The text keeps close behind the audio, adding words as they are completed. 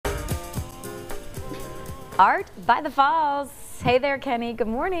Art by the Falls. Hey there, Kenny. Good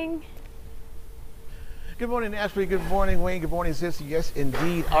morning. Good morning, Ashley. Good morning, Wayne. Good morning, Sissy. Yes,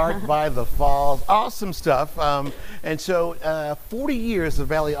 indeed, Art by the Falls. Awesome stuff. And so 40 years the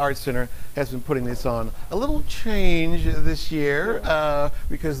Valley Arts Center has been putting this on. A little change this year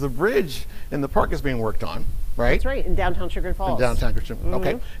because the bridge in the park is being worked on. Right? That's right, in downtown Sugar Falls. In downtown Sugar.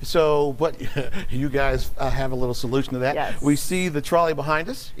 Okay. So, but you guys have a little solution to that. Yes. We see the trolley behind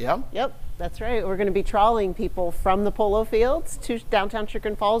us. Yeah. Yep, that's right. We're going to be trolleying people from the polo fields to downtown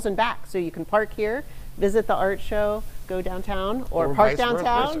Sugar Falls and back. So you can park here, visit the art show, go downtown, or park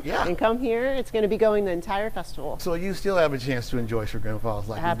downtown and come here. It's going to be going the entire festival. So you still have a chance to enjoy Sugar Falls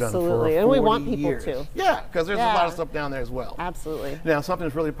like you've done for 40 years. And we want people to. Yeah, because there's a lot of stuff down there as well. Absolutely. Now, something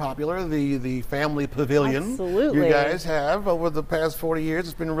that's really popular, the family pavilion. Absolutely. You guys have over the past 40 years.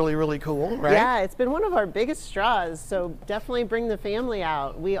 It's been really, really cool, right? Yeah, it's been one of our biggest draws, so definitely bring the family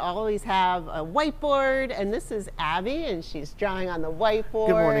out. We always have a whiteboard, and this is Abby, and she's drawing on the whiteboard.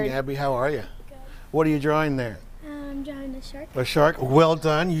 Good morning, Abby. How are you? Good. What are you drawing there? I'm drawing a shark. A shark. Well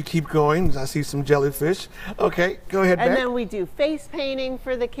done. You keep going. I see some jellyfish. Okay, go ahead, And Beck. then we do face painting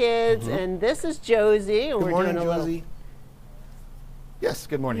for the kids, and this is Josie. And Good morning, Josie. Yes,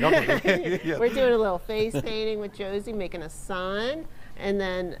 good morning. Okay. Yeah. We're doing a little face painting with Josie, making a sun. And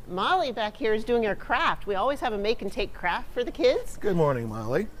then Molly back here is doing her craft. We always have a make and take craft for the kids. Good morning,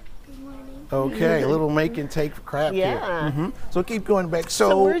 Molly. Good morning. Okay, a little make and take craft here. So keep going back.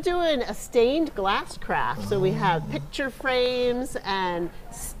 So we're doing a stained glass craft. So we have picture frames and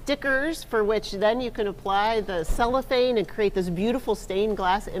stickers for which then you can apply the cellophane and create this beautiful stained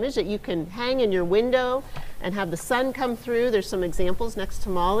glass image that you can hang in your window and have the sun come through. There's some examples next to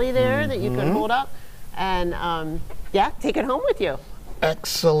Molly there that you can hold up and yeah, take it home with you.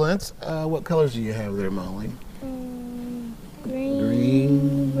 Excellent. What colors do you have there, Molly?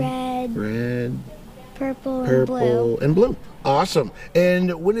 Green, red, purple, and blue. Awesome.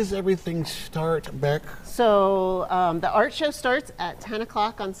 And when does everything start, Beck? So the art show starts at 10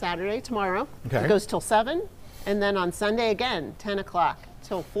 o'clock on Saturday, tomorrow. Okay. It goes till 7. And then on Sunday again, 10 o'clock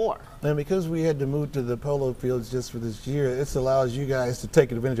till 4. And because we had to move to the polo fields just for this year, this allows you guys to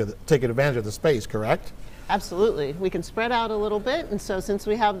take advantage of the space, correct? Absolutely. We can spread out a little bit. And so since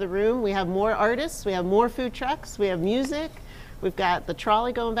we have the room, we have more artists, we have more food trucks, we have music. We've got the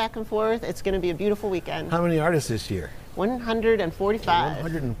trolley going back and forth. It's going to be a beautiful weekend. How many artists this year? 145.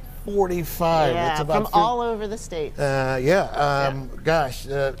 145. Yeah, That's about from all over the states. Gosh,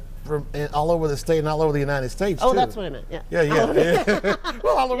 from all over the state and all over the United States, Oh, too. that's what I meant, yeah. Yeah.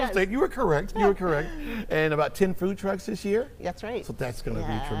 Well, all over the state. You were correct. You were correct. And about 10 food trucks this year? That's right. So that's going to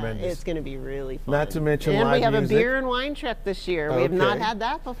be tremendous. It's going to be really fun. Not to mention live music. And we have music. a beer and wine truck this year. We have not had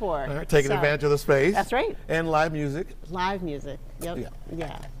that before. All right, taking advantage of the space. That's right. And live music. Live music. Yep.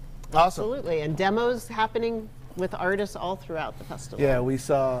 Yeah. Awesome. Absolutely. And demos happening with artists all throughout the festival. Yeah, we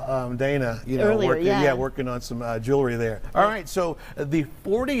saw Dana, earlier, working on some jewelry there. All right, so the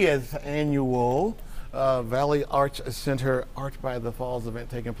 40th annual Valley Arts Center Art by the Falls event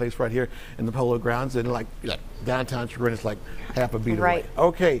taking place right here in the Polo Grounds in like downtown Chagrin. It's like half a beat away.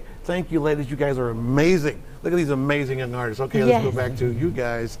 Okay, thank you, ladies. You guys are amazing. Look at these amazing young artists. Okay, let's go back to you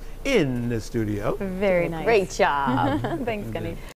guys in the studio. Very nice. Great job. Thanks, Kenny.